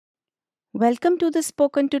Welcome to the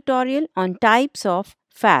spoken tutorial on types of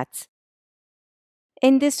fats.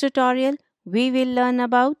 In this tutorial, we will learn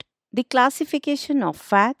about the classification of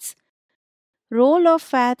fats, role of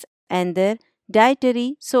fats and their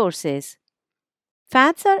dietary sources.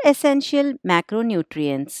 Fats are essential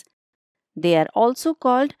macronutrients. They are also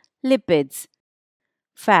called lipids.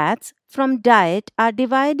 Fats from diet are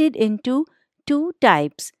divided into two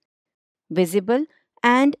types, visible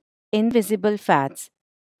and invisible fats.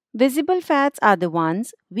 Visible fats are the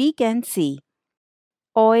ones we can see.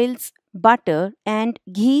 Oils, butter, and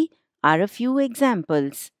ghee are a few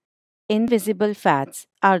examples. Invisible fats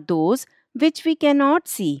are those which we cannot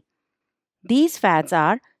see. These fats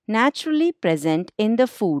are naturally present in the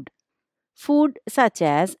food. Food such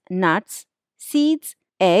as nuts, seeds,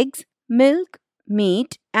 eggs, milk,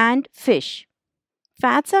 meat, and fish.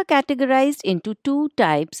 Fats are categorized into two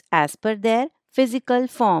types as per their physical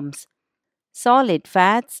forms: solid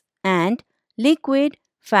fats and liquid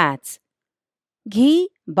fats. Ghee,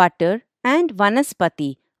 butter, and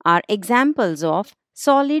vanaspati are examples of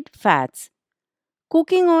solid fats.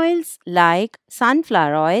 Cooking oils like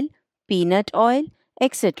sunflower oil, peanut oil,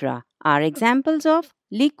 etc. are examples of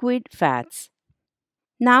liquid fats.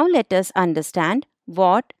 Now let us understand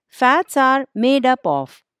what fats are made up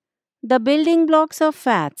of. The building blocks of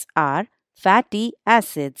fats are fatty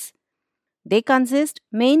acids. They consist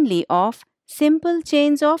mainly of simple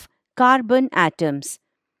chains of carbon atoms.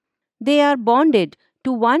 They are bonded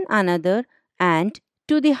to one another and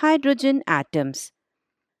to the hydrogen atoms.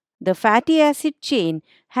 The fatty acid chain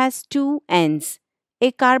has two ends,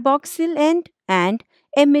 a carboxyl end and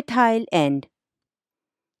a methyl end.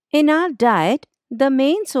 In our diet, the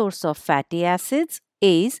main source of fatty acids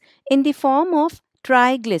is in the form of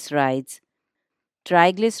triglycerides.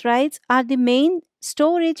 Triglycerides are the main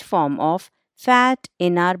storage form of fat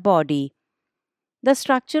in our body. The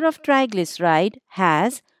structure of triglyceride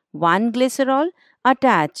has one glycerol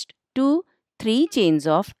attached to three chains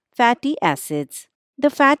of fatty acids.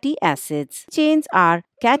 The fatty acids chains are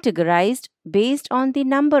categorized based on the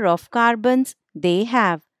number of carbons they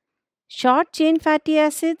have. Short chain fatty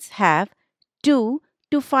acids have 2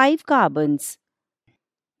 to 5 carbons.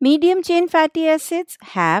 Medium chain fatty acids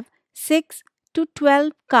have 6 to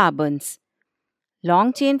 12 carbons.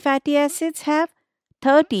 Long chain fatty acids have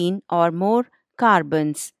 13 or more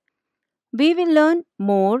carbons. We will learn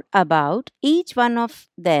more about each one of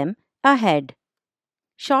them ahead.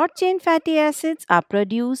 Short chain fatty acids are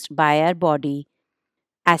produced by our body.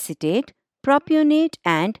 Acetate, propionate,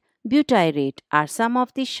 and butyrate are some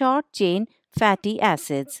of the short chain fatty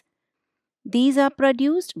acids. These are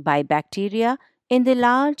produced by bacteria in the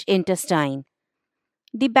large intestine.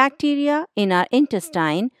 The bacteria in our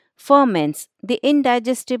intestine ferments the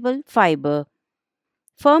indigestible fiber.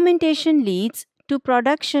 Fermentation leads to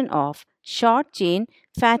production of short chain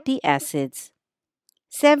fatty acids.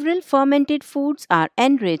 Several fermented foods are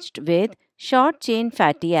enriched with short chain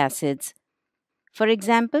fatty acids. For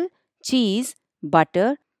example, cheese,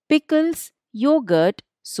 butter, pickles, yogurt,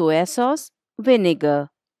 soya sauce, vinegar.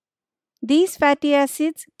 These fatty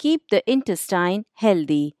acids keep the intestine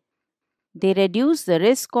healthy. They reduce the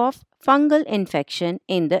risk of fungal infection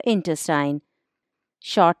in the intestine.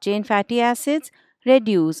 Short chain fatty acids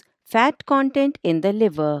reduce fat content in the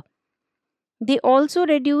liver. They also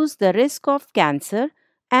reduce the risk of cancer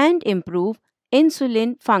and improve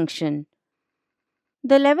insulin function.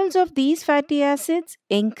 The levels of these fatty acids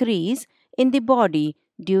increase in the body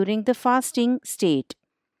during the fasting state.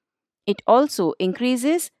 It also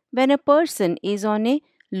increases when a person is on a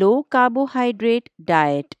low carbohydrate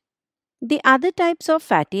diet. The other types of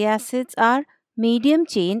fatty acids are medium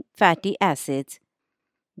chain fatty acids.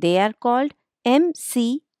 They are called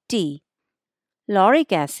MCT.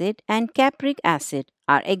 Lauric acid and capric acid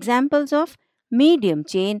are examples of medium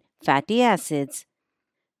chain fatty acids.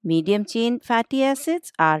 Medium chain fatty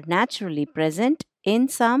acids are naturally present in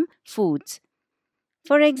some foods.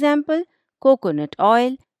 For example, coconut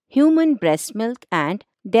oil, human breast milk, and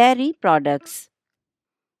dairy products.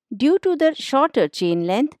 Due to their shorter chain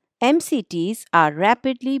length, MCTs are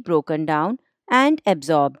rapidly broken down and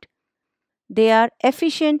absorbed. They are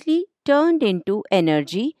efficiently turned into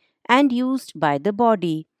energy and used by the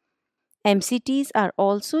body. MCTs are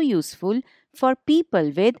also useful for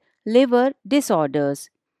people with liver disorders.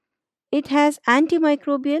 It has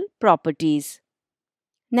antimicrobial properties.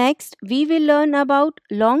 Next, we will learn about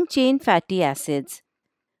long chain fatty acids.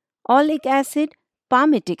 Oleic acid,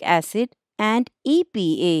 palmitic acid, and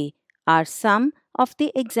EPA are some of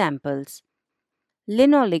the examples.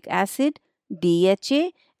 Linoleic acid,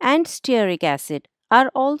 DHA, and stearic acid are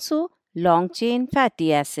also long chain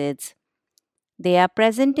fatty acids. They are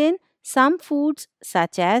present in some foods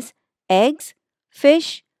such as eggs,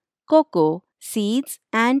 fish, cocoa, seeds,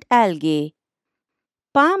 and algae.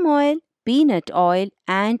 Palm oil, peanut oil,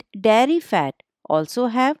 and dairy fat also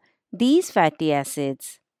have these fatty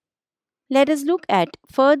acids. Let us look at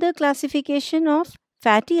further classification of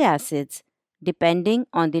fatty acids. Depending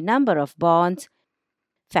on the number of bonds,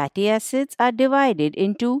 fatty acids are divided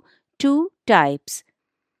into two types.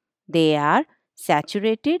 They are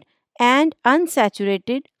saturated and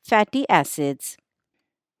unsaturated fatty acids.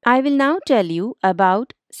 I will now tell you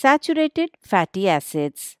about saturated fatty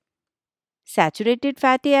acids. Saturated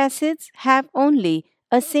fatty acids have only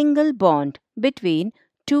a single bond between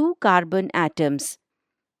two carbon atoms.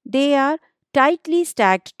 They are tightly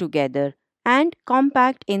stacked together and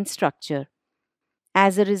compact in structure.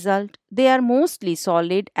 As a result, they are mostly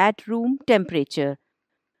solid at room temperature.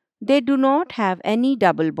 They do not have any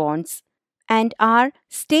double bonds and are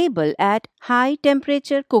stable at high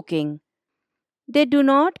temperature cooking. They do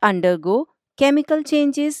not undergo chemical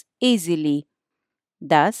changes easily.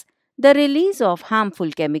 Thus, the release of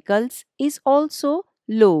harmful chemicals is also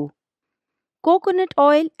low. Coconut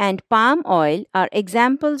oil and palm oil are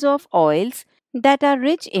examples of oils that are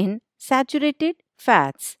rich in saturated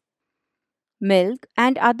fats. Milk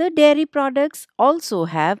and other dairy products also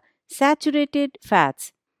have saturated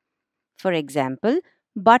fats. For example,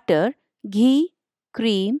 butter, ghee,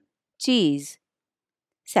 cream, cheese.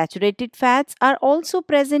 Saturated fats are also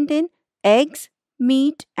present in eggs,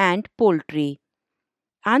 meat, and poultry.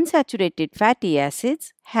 Unsaturated fatty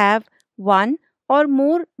acids have one or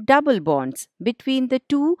more double bonds between the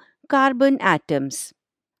two carbon atoms.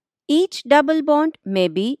 Each double bond may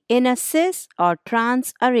be in a cis or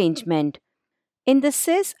trans arrangement. In the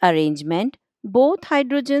cis arrangement, both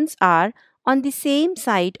hydrogens are on the same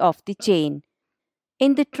side of the chain.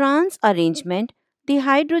 In the trans arrangement, the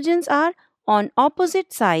hydrogens are on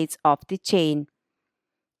opposite sides of the chain.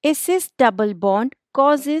 A cis double bond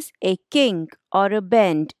causes a kink or a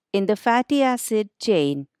bend in the fatty acid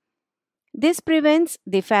chain. This prevents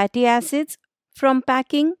the fatty acids from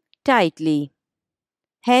packing tightly.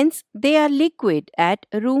 Hence, they are liquid at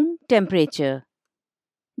room temperature.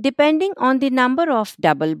 Depending on the number of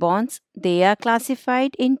double bonds, they are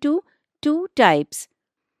classified into two types: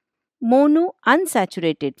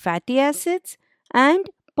 monounsaturated fatty acids and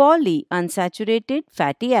polyunsaturated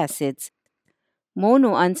fatty acids.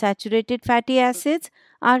 Monounsaturated fatty acids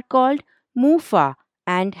are called MUFA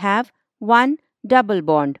and have one double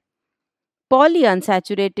bond.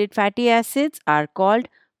 Polyunsaturated fatty acids are called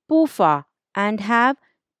PUFA and have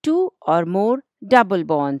two or more double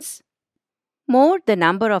bonds. More the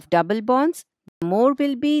number of double bonds, more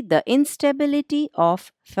will be the instability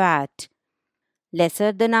of fat.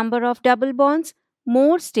 Lesser the number of double bonds,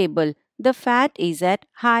 more stable the fat is at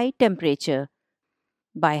high temperature.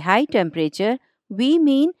 By high temperature, we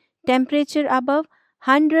mean temperature above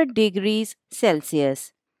 100 degrees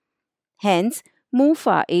Celsius. Hence,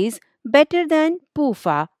 MUFA is better than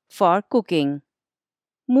PUFA for cooking.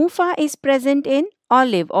 MUFA is present in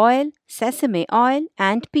olive oil, sesame oil,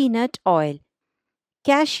 and peanut oil.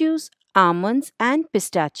 Cashews, almonds, and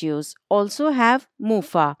pistachios also have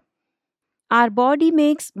MUFA. Our body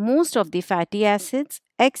makes most of the fatty acids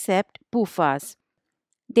except PUFAs.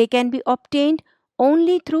 They can be obtained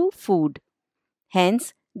only through food.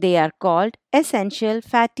 Hence, they are called essential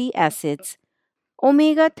fatty acids.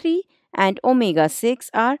 Omega 3 and omega 6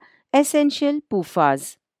 are essential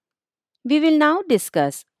PUFAs. We will now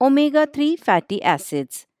discuss omega 3 fatty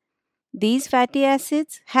acids. These fatty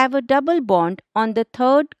acids have a double bond on the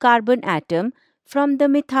third carbon atom from the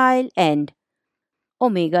methyl end.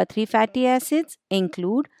 Omega 3 fatty acids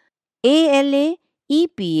include ALA,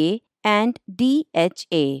 EPA, and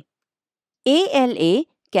DHA. ALA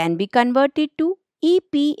can be converted to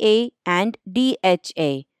EPA and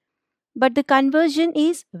DHA, but the conversion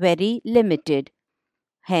is very limited.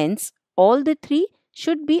 Hence, all the three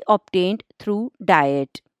should be obtained through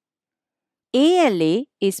diet. ALA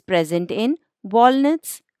is present in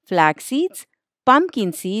walnuts, flax seeds,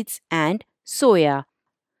 pumpkin seeds, and soya.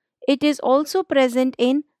 It is also present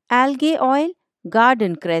in algae oil,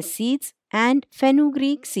 garden cress seeds, and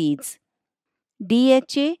fenugreek seeds.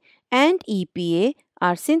 DHA and EPA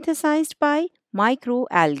are synthesized by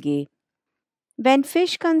microalgae. When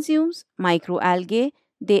fish consumes microalgae,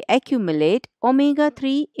 they accumulate omega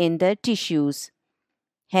 3 in the tissues.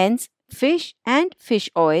 Hence, fish and fish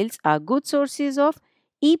oils are good sources of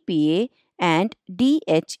EPA and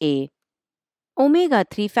DHA. Omega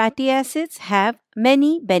 3 fatty acids have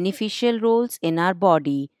many beneficial roles in our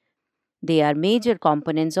body. They are major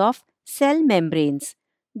components of cell membranes.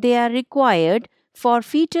 They are required for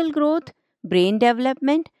fetal growth, brain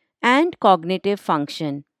development, and cognitive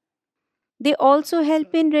function. They also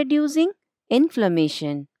help in reducing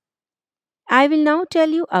inflammation. I will now tell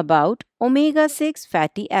you about omega 6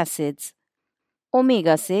 fatty acids.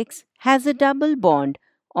 Omega 6 has a double bond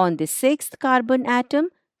on the sixth carbon atom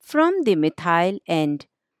from the methyl end.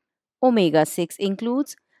 Omega 6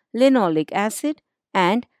 includes linoleic acid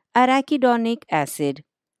and arachidonic acid.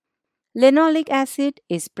 Linoleic acid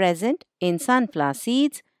is present in sunflower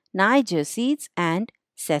seeds, Niger seeds, and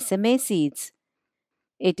sesame seeds.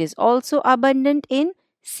 It is also abundant in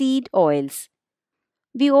seed oils.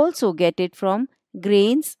 We also get it from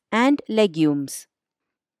grains and legumes.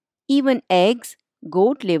 Even eggs,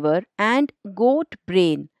 goat liver, and goat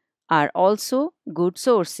brain are also good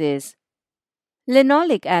sources.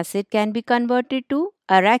 Linoleic acid can be converted to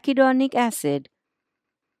arachidonic acid.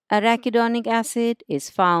 Arachidonic acid is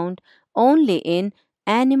found only in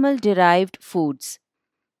animal derived foods.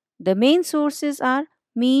 The main sources are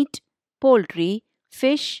meat, poultry,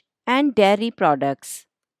 fish, and dairy products.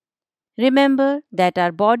 Remember that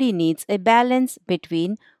our body needs a balance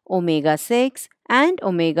between omega 6 and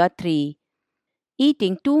omega 3.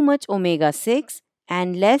 Eating too much omega 6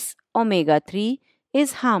 and less omega 3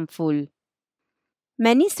 is harmful.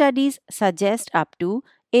 Many studies suggest up to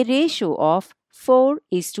a ratio of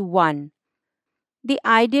 4:1. The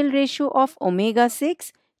ideal ratio of omega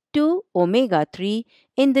 6 to omega 3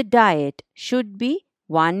 in the diet should be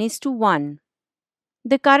 1:1.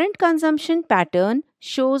 The current consumption pattern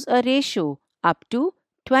shows a ratio up to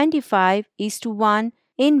 25:1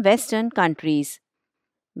 in Western countries,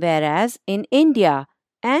 whereas in India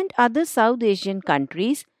and other South Asian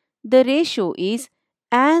countries, the ratio is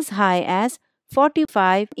as high as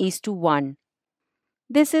 45:1.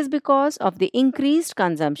 This is because of the increased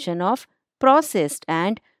consumption of processed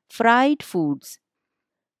and fried foods.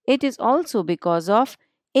 It is also because of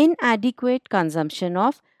inadequate consumption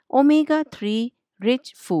of omega 3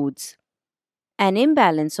 rich foods. An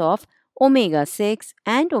imbalance of omega 6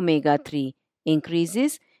 and omega 3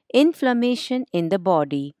 increases inflammation in the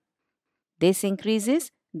body. This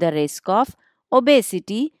increases the risk of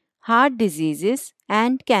obesity, heart diseases,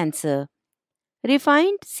 and cancer.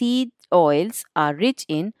 Refined seed oils are rich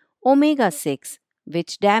in omega 6,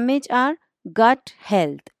 which damage our gut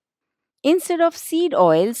health. Instead of seed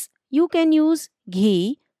oils, you can use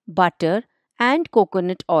ghee, butter, and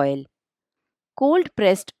coconut oil. Cold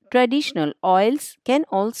pressed traditional oils can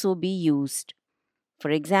also be used. For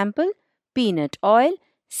example, peanut oil,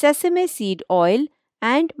 sesame seed oil,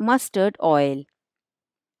 and mustard oil.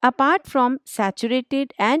 Apart from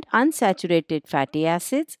saturated and unsaturated fatty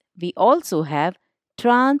acids, we also have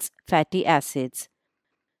trans fatty acids.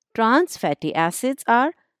 Trans fatty acids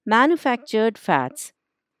are manufactured fats.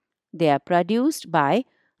 They are produced by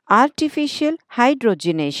artificial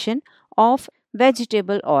hydrogenation of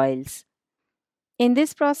vegetable oils. In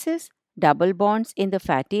this process, double bonds in the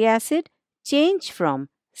fatty acid change from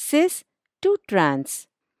cis to trans,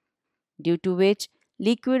 due to which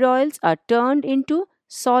liquid oils are turned into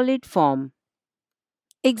solid form.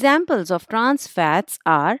 Examples of trans fats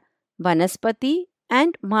are vanaspati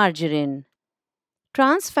and margarine.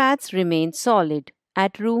 Trans fats remain solid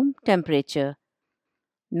at room temperature.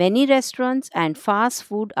 Many restaurants and fast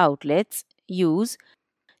food outlets use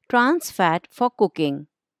trans fat for cooking.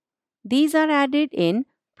 These are added in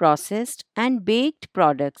processed and baked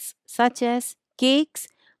products such as cakes,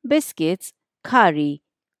 biscuits, curry.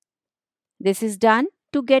 This is done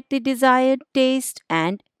to get the desired taste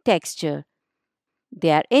and texture.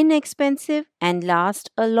 They are inexpensive and last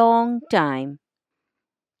a long time.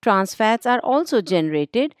 Trans fats are also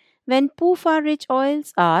generated when PUFA rich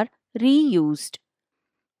oils are reused.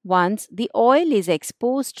 Once the oil is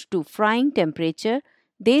exposed to frying temperature,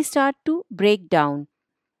 they start to break down.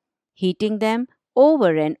 Heating them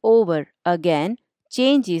over and over again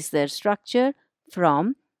changes their structure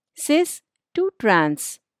from cis to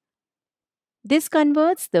trans. This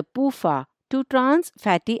converts the PUFA to trans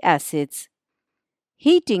fatty acids.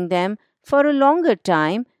 Heating them for a longer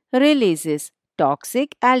time releases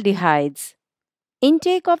toxic aldehydes.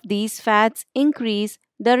 Intake of these fats increase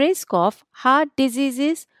the risk of heart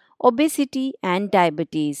diseases, obesity, and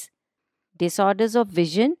diabetes. Disorders of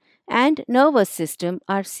vision and nervous system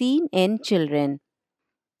are seen in children.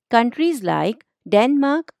 Countries like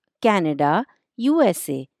Denmark, Canada,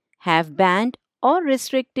 USA have banned or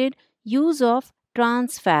restricted use of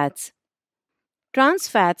trans fats. Trans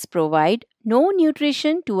fats provide no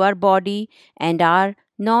nutrition to our body and are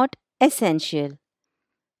not essential.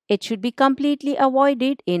 It should be completely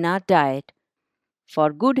avoided in our diet.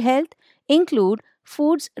 For good health, include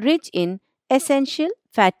foods rich in essential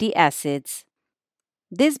fatty acids.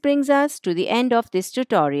 This brings us to the end of this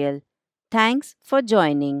tutorial. Thanks for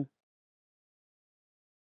joining.